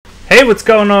Hey, what's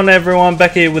going on everyone?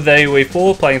 Back here with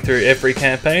AoE4, playing through every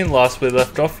campaign. Last we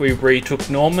left off, we retook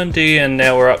Normandy, and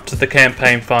now we're up to the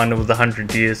campaign final of the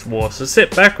 100 Years War. So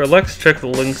sit back, relax, check the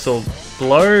links all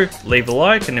below, leave a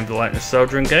like, and if you like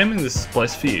nostalgia and gaming, this is the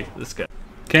place for you. Let's go.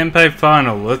 Campaign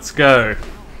final, let's go.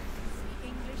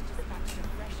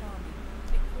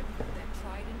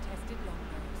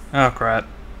 Oh crap.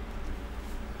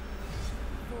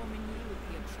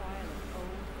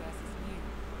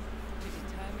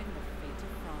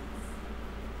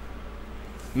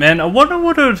 Man, I wonder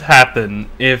what would happen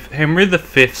if Henry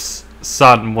V's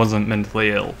son wasn't mentally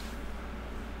ill.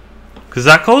 Because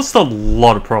that caused a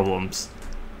lot of problems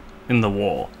in the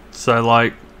war. So,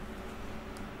 like,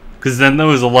 because then there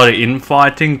was a lot of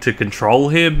infighting to control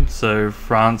him, so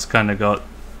France kind of got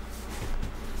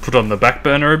put on the back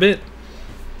burner a bit.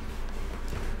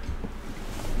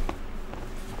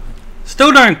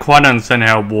 Still don't quite understand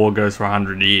how a war goes for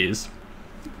 100 years.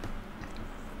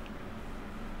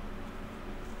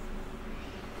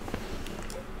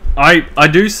 I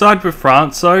do side with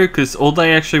France though, because all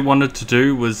they actually wanted to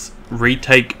do was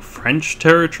retake French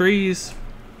territories.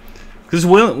 Because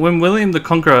when William the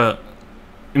Conqueror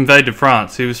invaded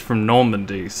France, he was from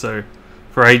Normandy, so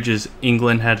for ages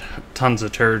England had tons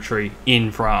of territory in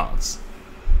France.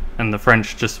 And the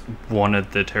French just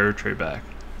wanted their territory back.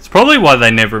 It's probably why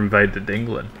they never invaded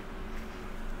England.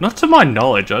 Not to my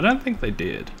knowledge, I don't think they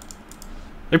did.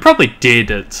 They probably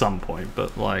did at some point,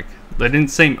 but like, they didn't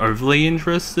seem overly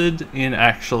interested in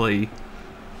actually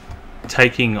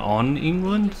taking on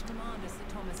England.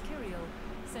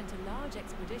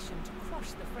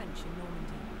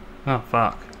 Oh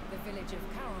fuck. The village of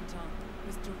Carentan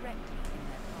was directly in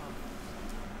their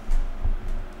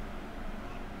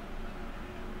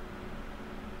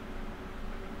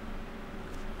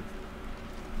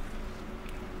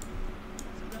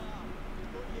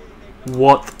path.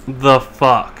 What the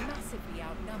fuck? Massively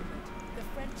outnumbered, the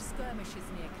French skirmishers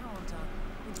near Carentan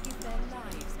would give their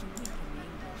lives to weaken the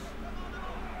English.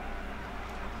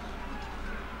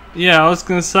 Yeah, I was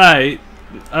gonna say,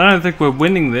 I don't think we're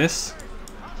winning this.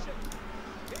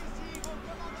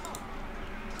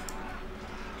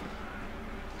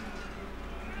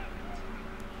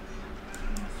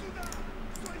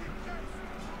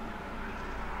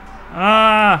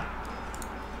 Ah!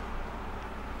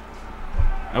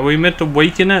 Are we meant to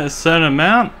weaken it a certain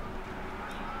amount?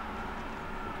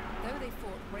 Though they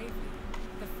fought bravely,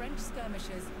 the French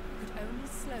skirmishers could only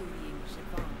slow the English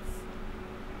advance.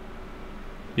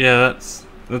 Yeah,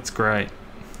 that's great.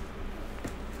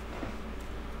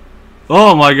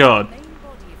 Oh my god. The main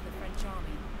body of the French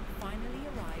army finally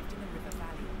arrived in the river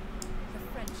valley. The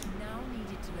French now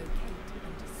needed to locate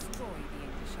and destroy the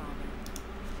English army.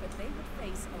 But they would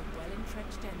face a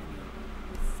well-entrenched enemy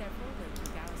with several local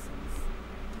garrisons.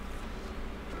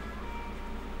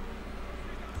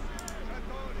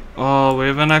 Oh, we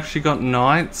haven't actually got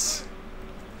knights.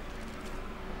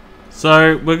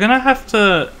 So, we're gonna have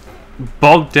to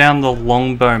bog down the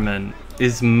longbowmen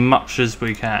as much as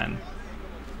we can.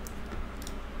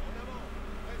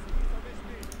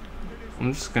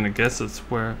 I'm just gonna guess it's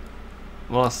where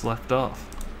last left off.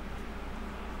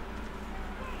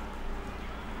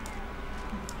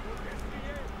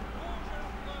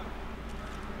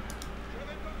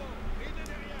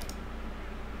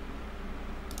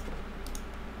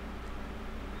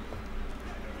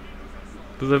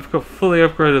 But they've got fully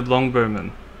upgraded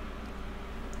longbowmen.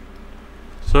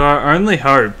 So our only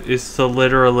hope is to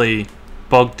literally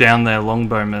bog down their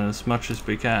longbowmen as much as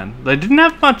we can. They didn't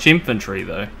have much infantry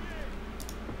though.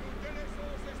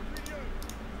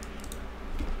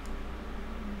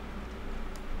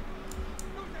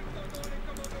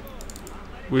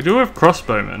 We do have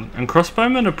crossbowmen, and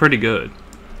crossbowmen are pretty good.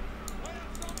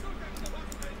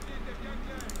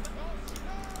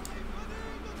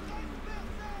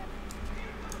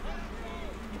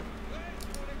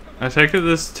 I take it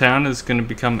this town is going to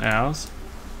become ours.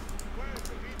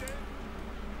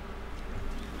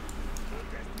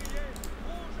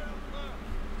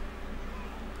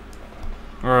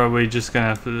 Or are we just going to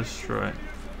have to destroy it?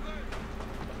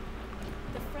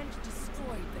 The French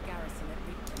destroyed the garrison at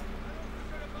Victor.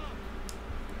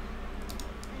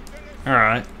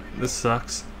 Alright, this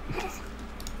sucks.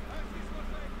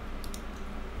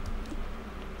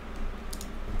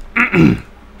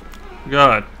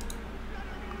 God.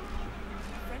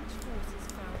 French forces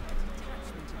found a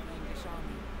detachment of the English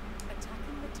army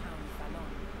attacking the town of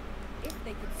Ballon. If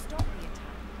they could stop the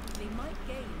attack, they might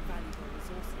gain valuable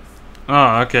resources.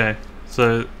 Oh, okay.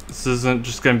 So this isn't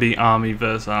just going to be army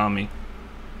versus army.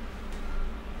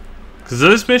 Because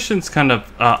those missions kind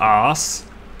of are arse.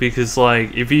 Because,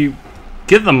 like, if you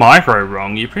get the micro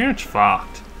wrong, you're pretty much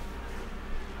fucked.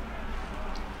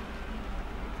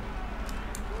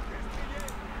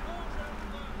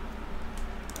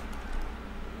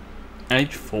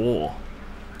 Age 4.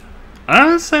 I don't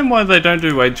understand why they don't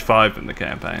do age 5 in the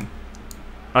campaign.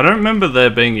 I don't remember there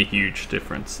being a huge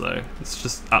difference though. It's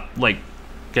just like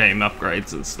game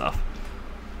upgrades and stuff.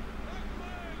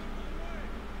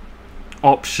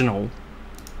 Optional. With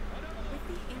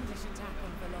the English attack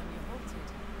on Boulogne halted,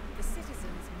 the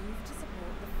citizens moved to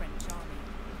support the French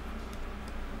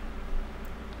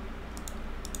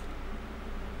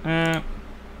army.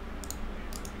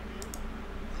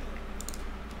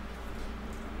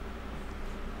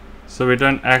 So we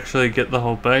don't actually get the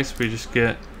whole base, we just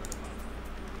get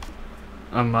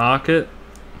a market.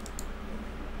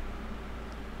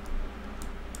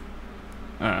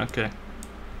 Oh, okay.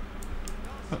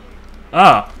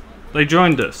 Ah, they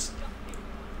joined us.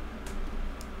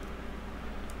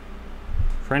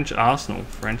 French arsenal,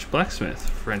 French blacksmith,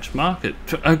 French market.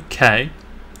 Okay.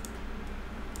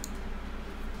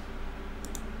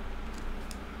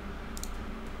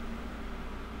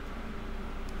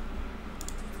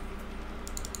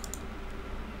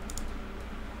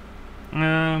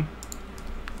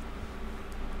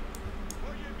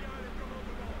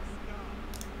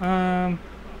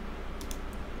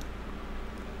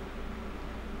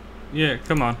 Yeah,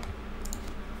 come on.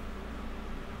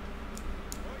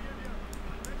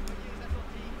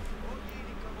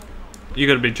 You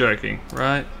gotta be joking,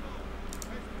 right?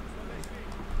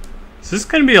 So this is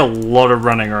gonna be a lot of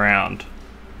running around.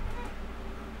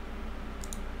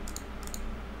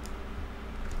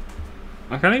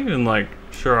 I can't even like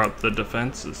shore up the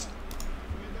defenses.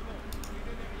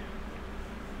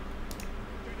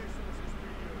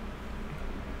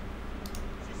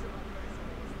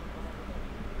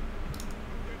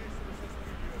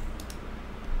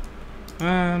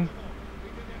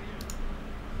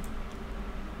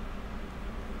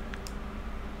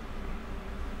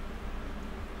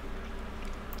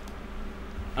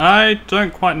 I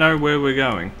don't quite know where we're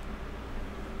going.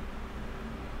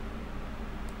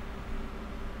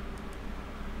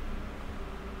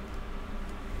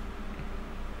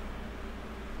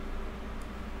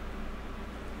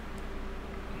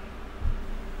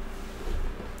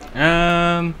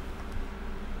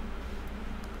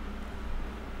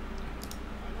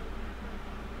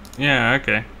 Yeah,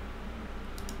 okay.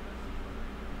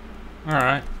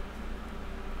 Alright.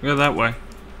 Go that way.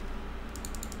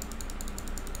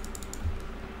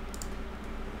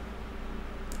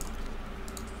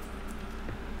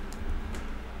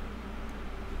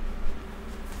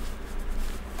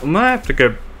 I might have to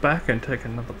go back and take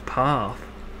another path.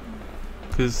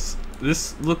 Because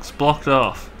this looks blocked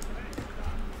off.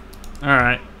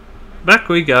 Alright. Back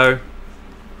we go.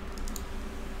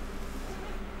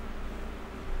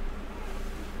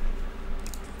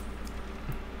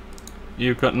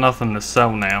 You've got nothing to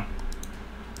sell now.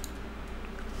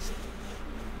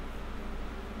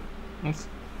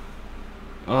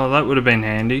 Oh, that would have been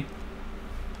handy.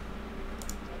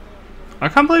 I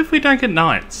can't believe we don't get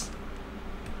knights.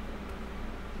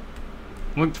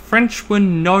 Look, the French were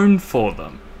known for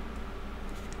them.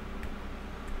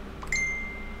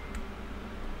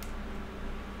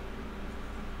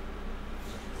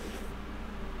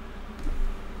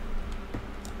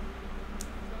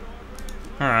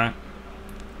 Alright.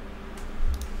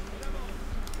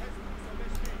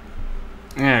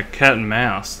 Yeah, cat and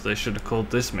mouse. They should have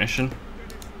called this mission.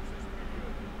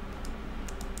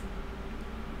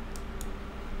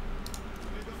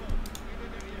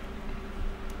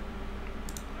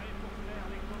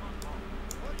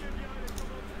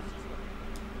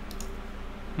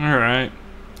 Alright.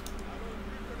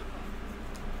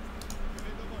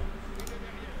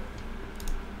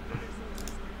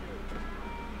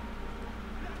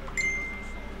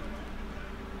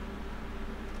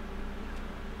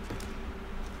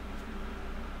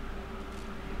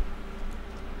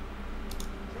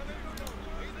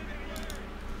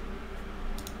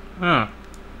 Huh.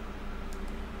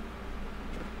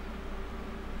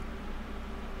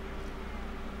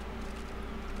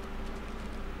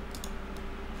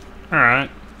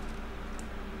 Alright.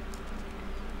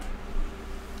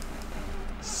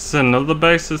 Is another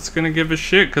base that's gonna give a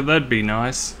shit? Cause that'd be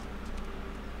nice.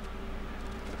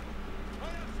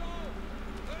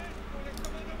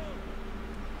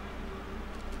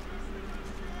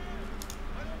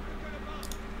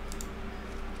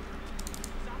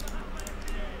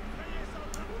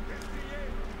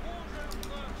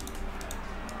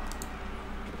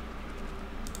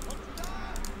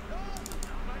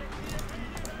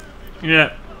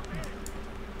 Yeah.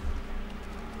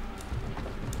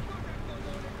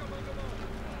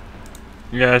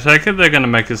 Yeah, I take it they're gonna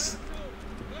make us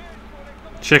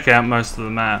check out most of the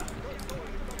map.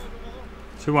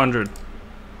 200.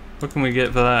 What can we get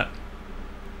for that?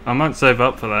 I might save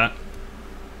up for that.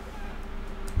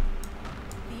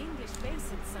 The English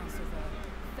base at Saint-Sauveur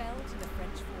fell to the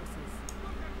French forces,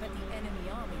 but the enemy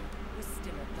army was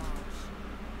still at large.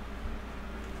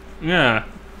 Yeah.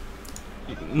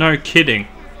 No kidding.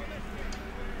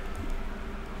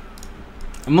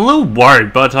 I'm a little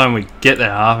worried by the time we get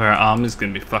there, half our army's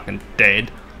gonna be fucking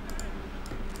dead.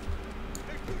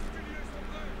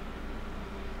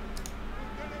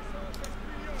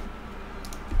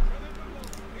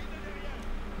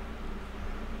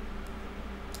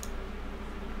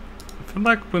 I feel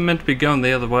like we're meant to be going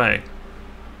the other way.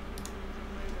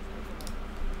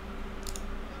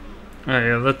 Oh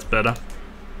yeah, that's better.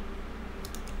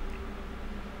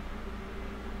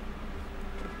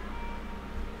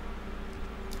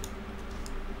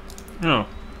 Oh.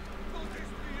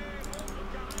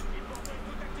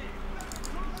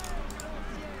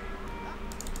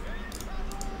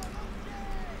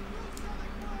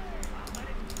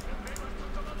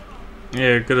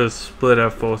 Yeah, gotta split our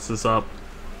forces up.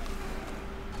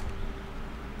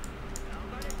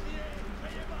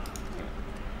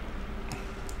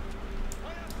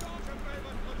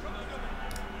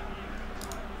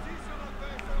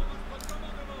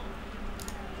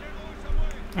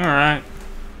 Alright.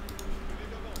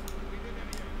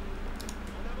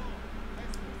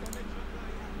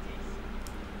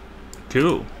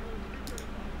 Cool.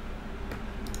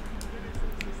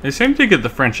 They seem to get the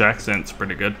French accents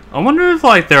pretty good. I wonder if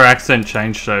like their accent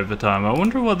changed over time. I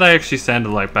wonder what they actually sounded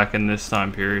like back in this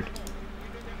time period.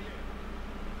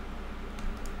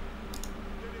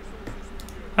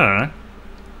 I don't know.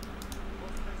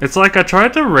 It's like I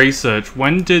tried to research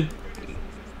when did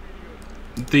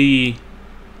the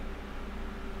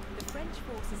French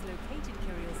forces located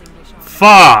Kyriel's English army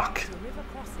fuck. at a river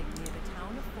crossing near the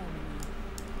town of Formigny.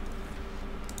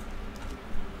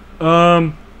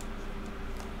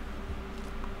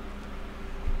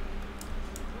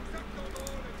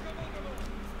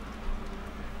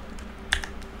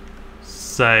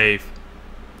 Save.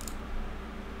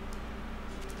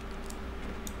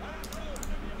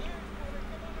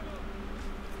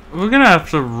 We're gonna have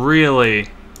to really...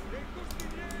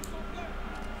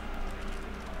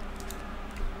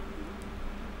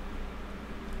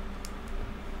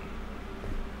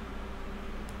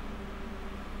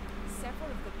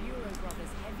 Several of the Bureau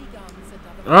brothers' heavy guns and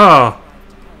other Oh. arrived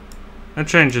to help. That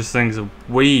changes things a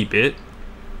wee bit.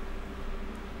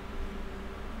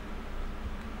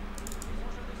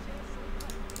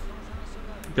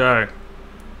 Go.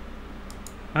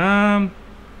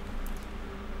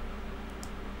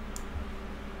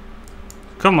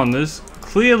 Come on, there's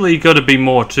clearly got to be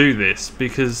more to this,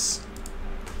 because...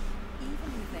 Even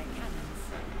with their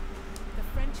cannons, the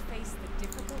French faced the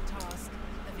difficult task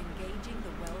of engaging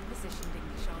the well-positioned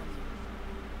English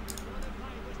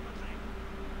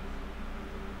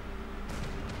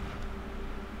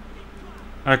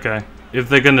army. Okay, if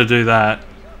they're gonna do that...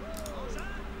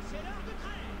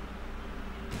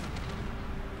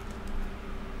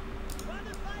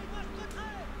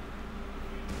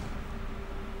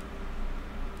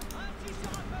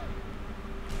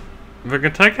 If I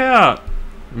can take out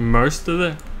most of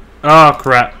the... Oh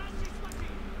crap.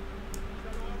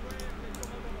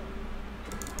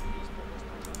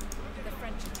 The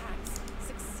French attacks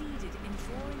succeeded in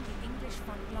drawing the English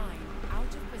front line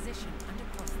out of position and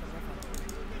across the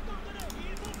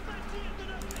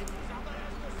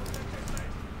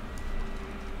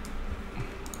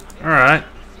river. Alright.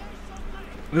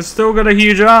 They've still got a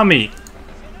huge army.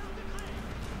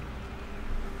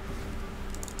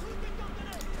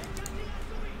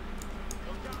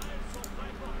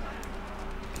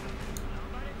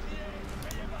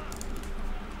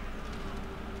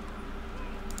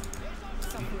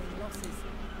 Suffering losses,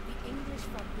 the English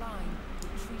front line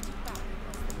retreated back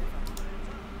across the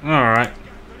river. Alright.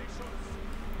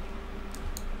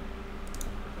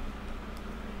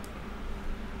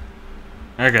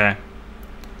 Okay.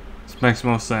 This makes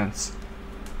more sense.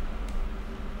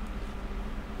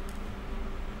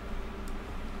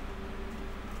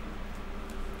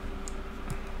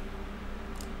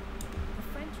 The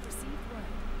French received word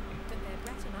that their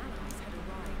Breton allies had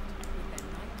arrived with their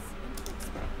knights and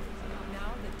horsemen.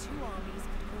 Now the two armies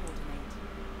could coordinate.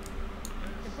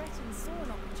 The Bretons saw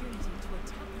an opportunity to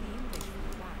attack the English from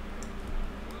the back.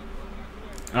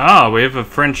 Ah, we have a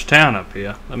French town up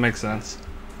here. That makes sense.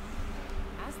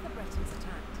 As the Bretons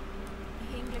attacked,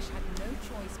 the English had no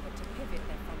choice but to pivot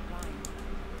their front line,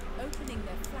 opening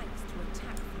their flanks to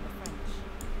attack from the French.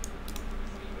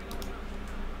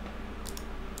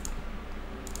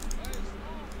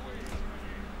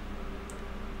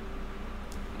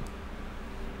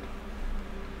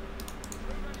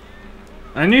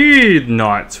 I knew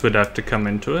knights would have to come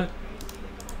into it.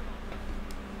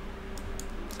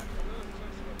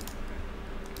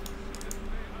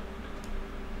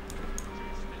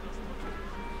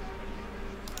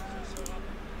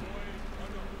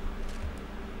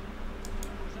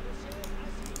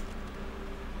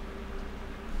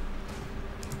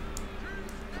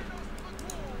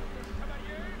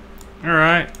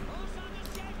 Alright.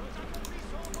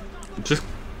 Just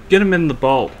get him in the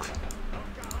bulk.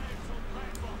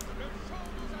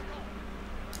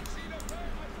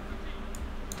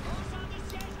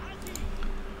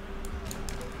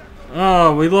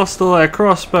 Oh, we lost all our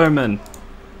crossbowmen.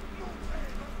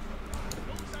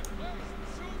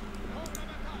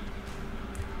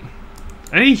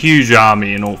 A huge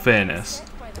army, in all fairness.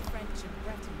 By the French and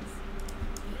Bretons,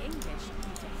 the English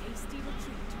beat a hasty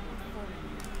retreat toward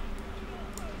Formigny.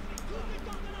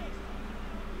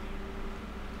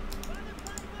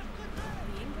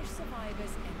 The English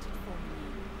survivors entered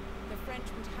Formigny. The French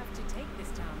would have to take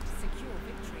this town to secure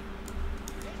victory.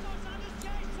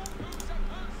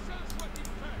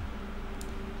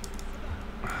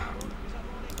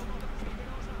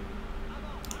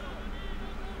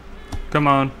 Come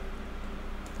on.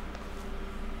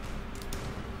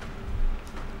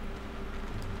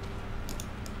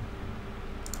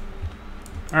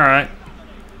 Alright.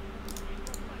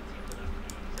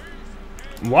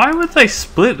 Why would they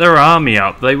split their army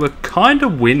up? They were kind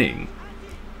of winning.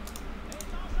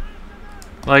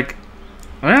 Like,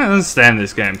 I don't understand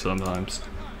this game sometimes.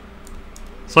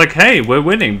 It's like, hey, we're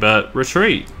winning, but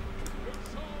retreat.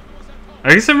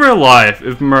 I guess in real life,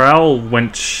 if morale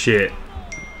went shit,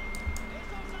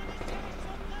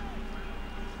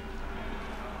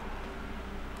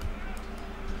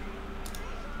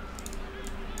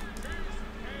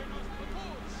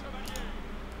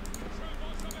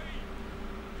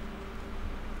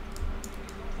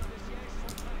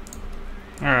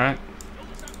 alright.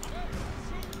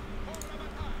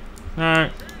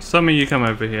 Alright, some of you come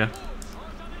over here.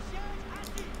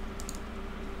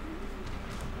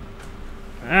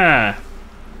 Ah.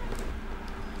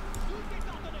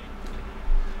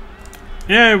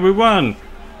 Yeah, we won.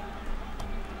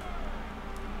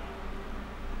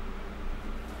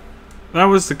 That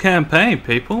was the campaign,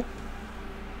 people.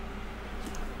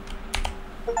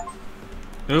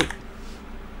 Oh.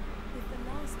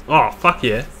 Oh, fuck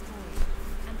yeah.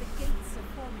 And the gates of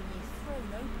Formigny thrown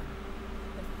open,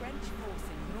 the French force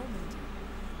in Normandy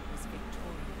was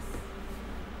victorious.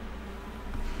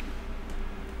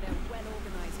 Their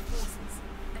well-organized forces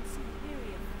and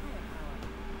superior firepower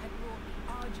had brought the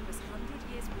arduous 100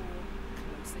 Years' War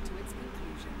closer to its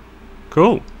conclusion.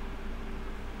 Cool.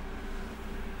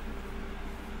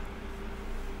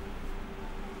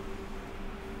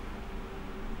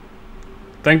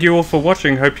 Thank you all for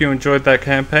watching. Hope you enjoyed that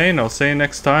campaign. I'll see you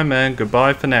next time, and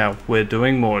goodbye for now. We're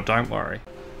doing more, don't worry.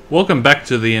 Welcome back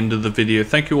to the end of the video.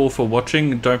 Thank you all for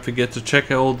watching. Don't forget to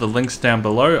check out all the links down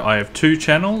below. I have two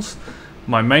channels.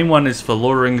 My main one is for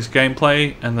Lord of the Rings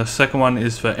gameplay, and the second one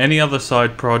is for any other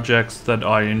side projects that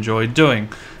I enjoy doing.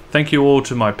 Thank you all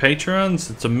to my Patreons.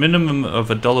 It's a minimum of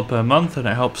 $1 per month, and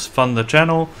it helps fund the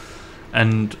channel.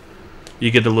 And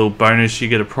you get a little bonus. You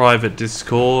get a private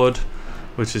Discord,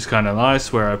 which is kind of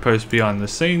nice, where I post behind the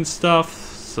scenes stuff,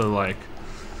 so like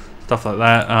stuff like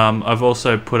that. I've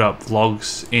also put up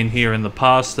vlogs in here in the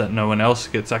past that no one else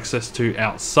gets access to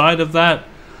outside of that.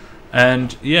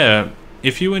 And yeah,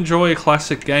 if you enjoy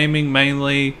classic gaming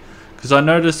mainly, because I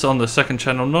noticed on the second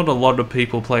channel not a lot of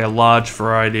people play a large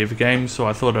variety of games, so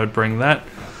I thought I'd bring that.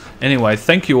 Anyway,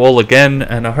 thank you all again,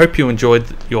 and I hope you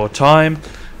enjoyed your time,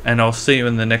 and I'll see you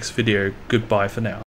in the next video. Goodbye for now.